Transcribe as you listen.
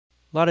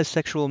A lot of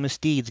sexual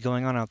misdeeds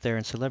going on out there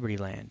in celebrity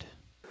land.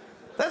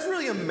 That's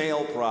really a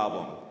male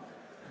problem.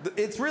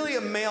 It's really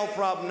a male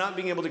problem not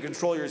being able to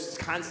control your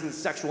constant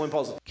sexual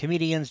impulses.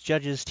 Comedians,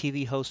 judges,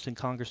 TV hosts, and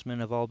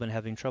congressmen have all been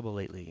having trouble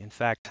lately. In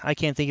fact, I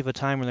can't think of a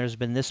time when there's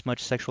been this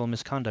much sexual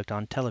misconduct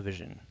on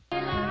television.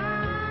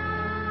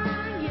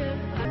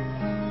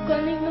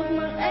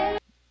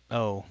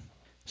 Oh.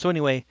 So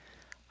anyway,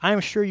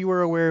 I'm sure you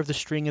are aware of the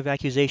string of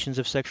accusations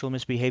of sexual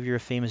misbehavior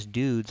of famous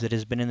dudes that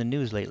has been in the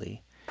news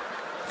lately.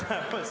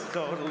 That was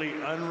totally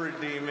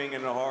unredeeming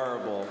and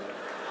horrible.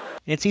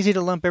 It's easy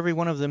to lump every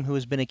one of them who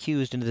has been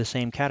accused into the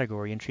same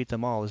category and treat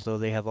them all as though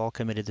they have all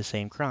committed the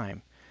same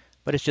crime.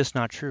 But it's just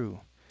not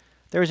true.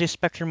 There is a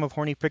spectrum of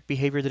horny prick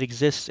behavior that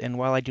exists, and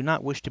while I do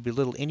not wish to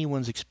belittle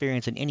anyone's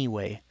experience in any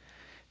way,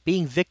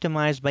 being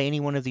victimized by any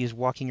one of these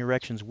walking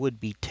erections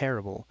would be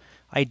terrible.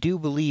 I do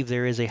believe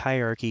there is a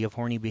hierarchy of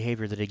horny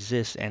behavior that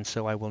exists, and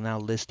so I will now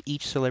list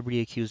each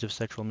celebrity accused of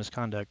sexual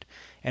misconduct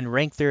and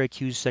rank their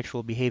accused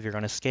sexual behavior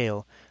on a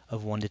scale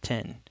of 1 to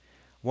 10.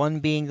 1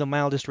 being the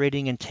mildest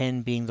rating and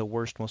 10 being the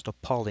worst, most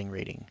appalling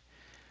rating.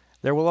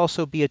 There will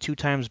also be a 2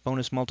 times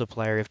bonus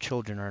multiplier if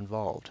children are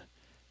involved.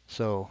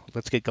 So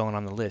let's get going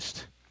on the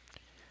list.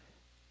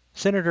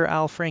 Senator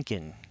Al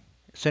Franken,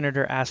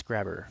 Senator Ass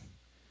Grabber,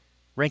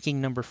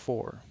 ranking number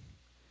 4.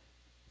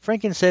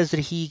 Franken says that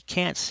he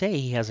can't say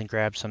he hasn't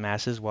grabbed some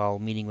asses while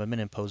meeting women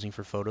and posing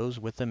for photos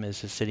with them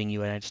as a sitting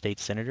United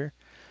States senator.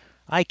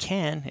 I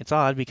can. It's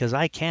odd because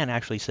I can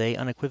actually say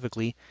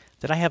unequivocally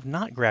that I have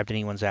not grabbed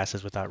anyone's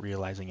asses without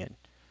realizing it.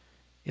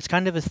 It's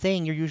kind of a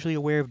thing you're usually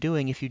aware of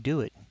doing if you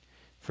do it.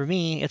 For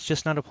me, it's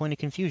just not a point of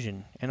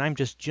confusion, and I'm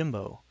just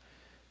Jimbo.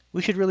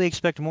 We should really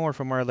expect more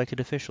from our elected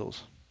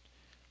officials.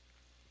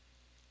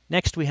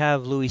 Next we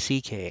have Louie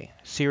C.K.,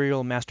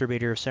 serial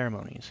masturbator of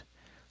ceremonies.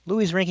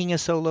 Louie's ranking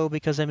is so low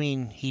because,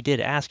 he did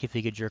ask if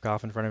he could jerk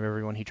off in front of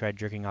everyone he tried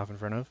jerking off in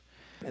front of.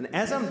 And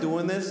as I'm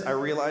doing this, I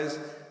realize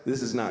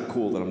this is not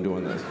cool that I'm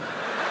doing this.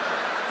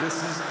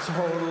 This is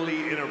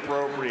totally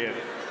inappropriate.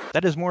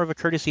 That is more of a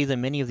courtesy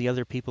than many of the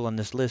other people on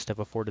this list have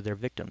afforded their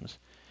victims.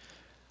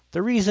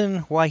 The reason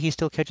why he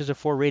still catches a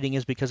 4 rating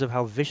is because of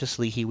how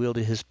viciously he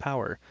wielded his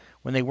power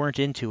when they weren't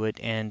into it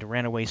and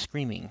ran away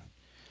screaming.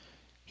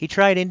 He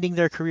tried ending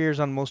their careers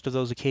on most of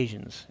those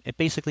occasions. It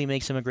basically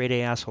makes him a grade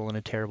A asshole and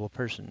a terrible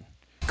person.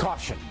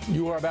 Caution,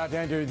 you are about to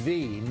enter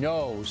the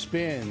no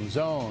spin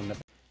zone.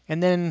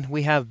 And then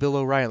we have Bill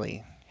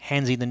O'Reilly,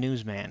 Hansy the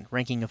Newsman,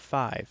 ranking of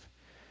 5.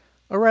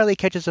 O'Reilly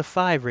catches a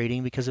 5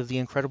 rating because of the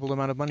incredible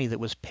amount of money that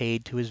was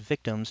paid to his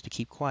victims to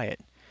keep quiet.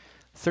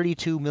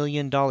 $32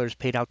 million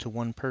paid out to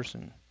one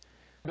person.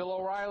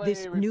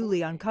 This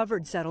newly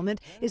uncovered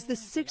settlement is the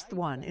 6th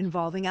one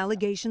involving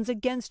allegations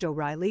against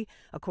O'Reilly.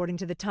 According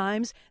to the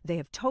Times, they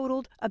have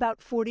totaled about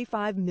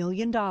 $45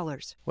 million.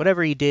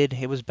 Whatever he did,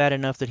 it was bad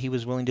enough that he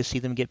was willing to see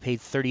them get paid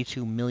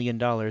 $32 million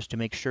to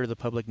make sure the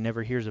public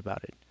never hears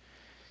about it.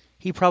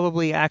 He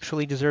probably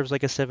actually deserves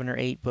like a 7 or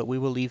 8, but we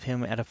will leave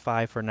him at a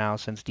 5 for now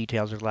since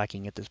details are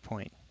lacking at this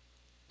point.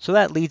 So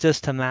that leads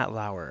us to Matt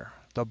Lauer,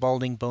 the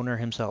balding boner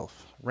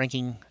himself,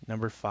 ranking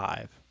number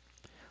 5.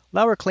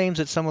 Lauer claims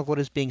that some of what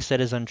is being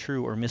said is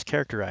untrue or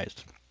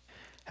mischaracterized.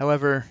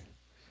 However,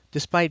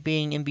 despite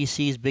being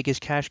NBC's biggest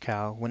cash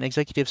cow, when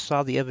executives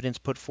saw the evidence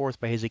put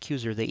forth by his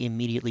accuser, they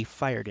immediately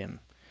fired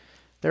him.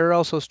 There are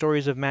also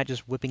stories of Matt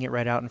just whipping it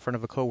right out in front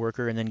of a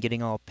coworker and then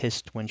getting all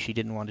pissed when she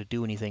didn't want to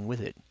do anything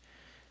with it.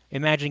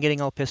 Imagine getting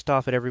all pissed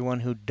off at everyone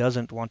who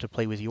doesn't want to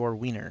play with your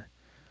wiener.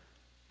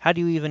 How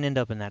do you even end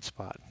up in that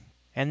spot?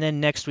 And then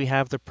next we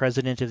have the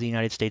President of the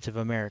United States of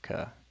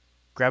America.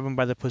 Grab him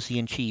by the pussy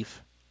in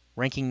chief.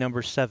 Ranking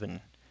number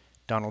 7,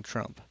 Donald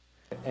Trump.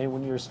 And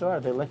when you're a star,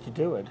 they let you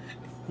do it.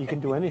 You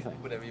can do anything.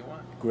 Whatever you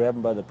want. Grab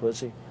them by the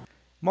pussy.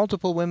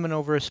 Multiple women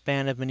over a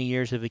span of many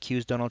years have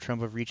accused Donald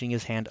Trump of reaching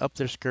his hand up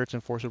their skirts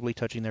and forcibly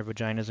touching their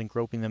vaginas and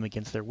groping them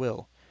against their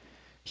will.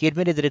 He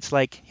admitted that it's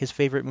like his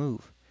favorite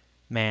move.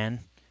 Man,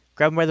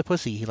 grab him by the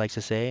pussy, he likes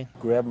to say.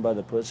 Grab them by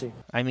the pussy.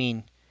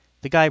 The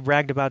guy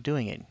bragged about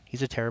doing it.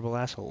 He's a terrible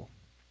asshole.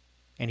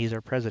 And he's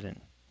our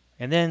president.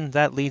 And then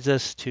that leads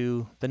us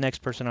to the next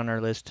person on our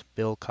list,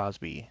 Bill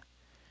Cosby.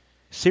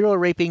 Serial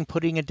raping,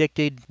 pudding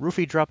addicted,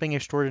 roofie dropping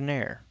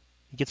extraordinaire.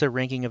 He gets a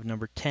ranking of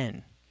number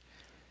 10.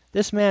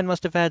 This man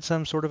must have had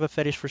some sort of a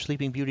fetish for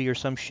Sleeping Beauty or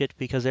some shit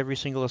because every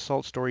single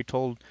assault story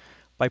told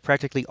by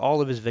practically all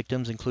of his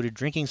victims included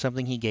drinking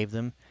something he gave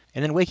them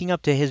and then waking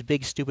up to his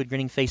big stupid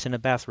grinning face in a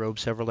bathrobe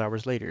several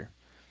hours later.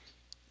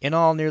 In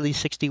all, nearly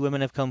 60 women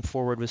have come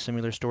forward with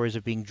similar stories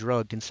of being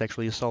drugged and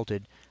sexually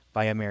assaulted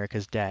by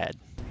America's dad.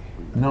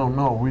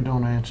 No, we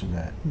don't answer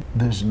that.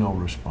 There's no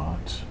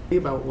response.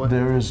 About what?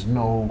 There is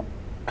no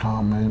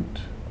comment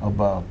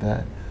about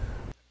that.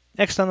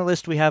 Next on the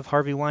list we have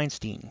Harvey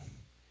Weinstein.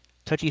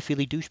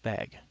 Touchy-feely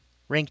douchebag.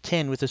 Ranked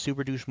 10 with a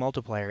super douche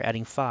multiplier,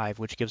 adding 5,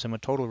 which gives him a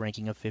total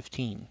ranking of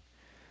 15.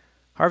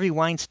 Harvey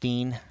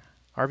Weinstein.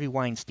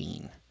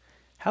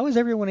 How is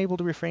everyone able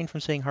to refrain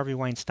from saying Harvey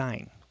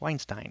Weinstein?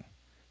 Weinstein.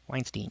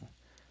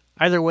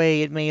 Either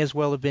way, it may as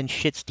well have been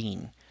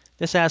Shitstein.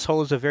 This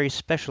asshole is a very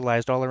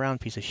specialized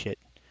all-around piece of shit.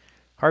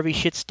 Harvey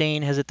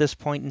Shitstain has at this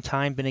point in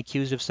time been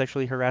accused of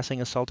sexually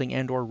harassing, assaulting,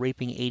 and or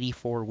raping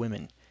 84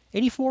 women.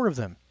 84 of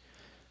them.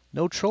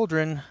 No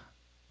children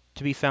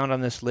to be found on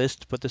this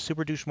list, but the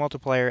super douche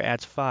multiplier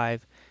adds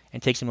 5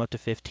 and takes him up to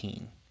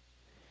 15.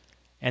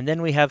 And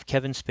then we have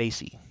Kevin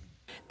Spacey.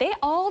 They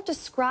all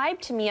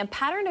described to me a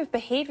pattern of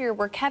behavior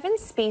where Kevin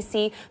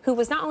Spacey, who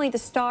was not only the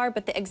star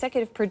but the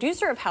executive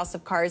producer of House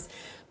of Cards,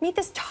 made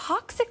this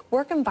toxic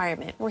work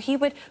environment where he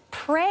would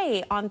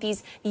prey on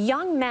these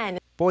young men.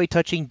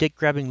 Boy-touching,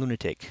 dick-grabbing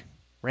lunatic.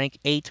 Rank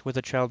 8 with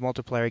a child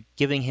multiplier,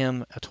 giving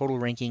him a total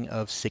ranking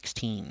of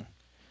 16.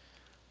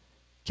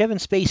 Kevin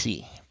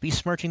Spacey,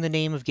 besmirching the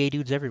name of gay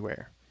dudes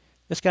everywhere.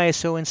 This guy is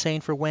so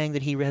insane for Wang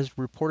that he has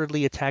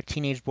reportedly attacked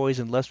teenage boys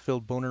in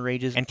lust-filled boner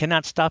rages and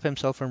cannot stop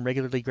himself from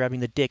regularly grabbing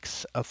the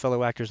dicks of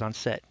fellow actors on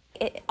set.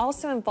 It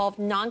also involved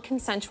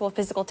non-consensual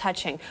physical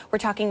touching. We're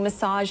talking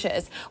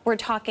massages. We're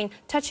talking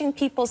touching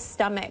people's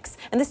stomachs.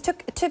 And this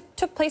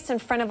took place in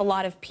front of a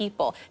lot of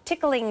people,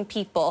 tickling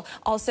people,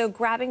 also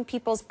grabbing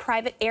people's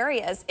private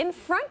areas in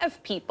front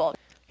of people.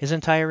 His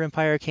entire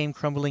empire came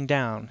crumbling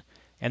down,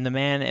 and the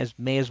man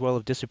may as well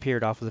have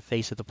disappeared off of the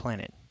face of the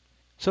planet.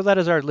 So that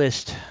is our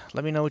list.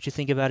 Let me know what you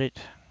think about it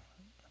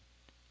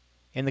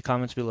in the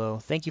comments below.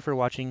 Thank you for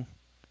watching.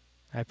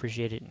 I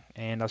appreciate it.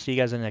 And I'll see you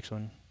guys in the next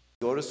one.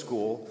 Go to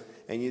school,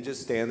 and you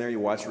just stand there, you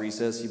watch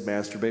Recess, you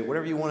masturbate,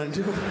 whatever you want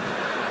to do.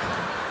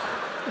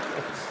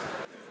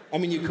 I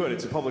mean, you could.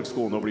 It's a public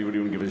school. Nobody would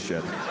even give a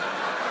shit.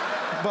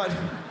 But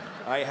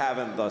I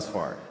haven't thus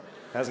far.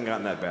 Hasn't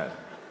gotten that bad.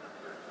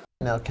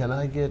 Now, can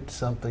I get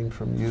something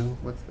from you?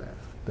 What's that?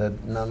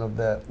 That none of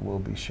that will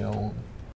be shown.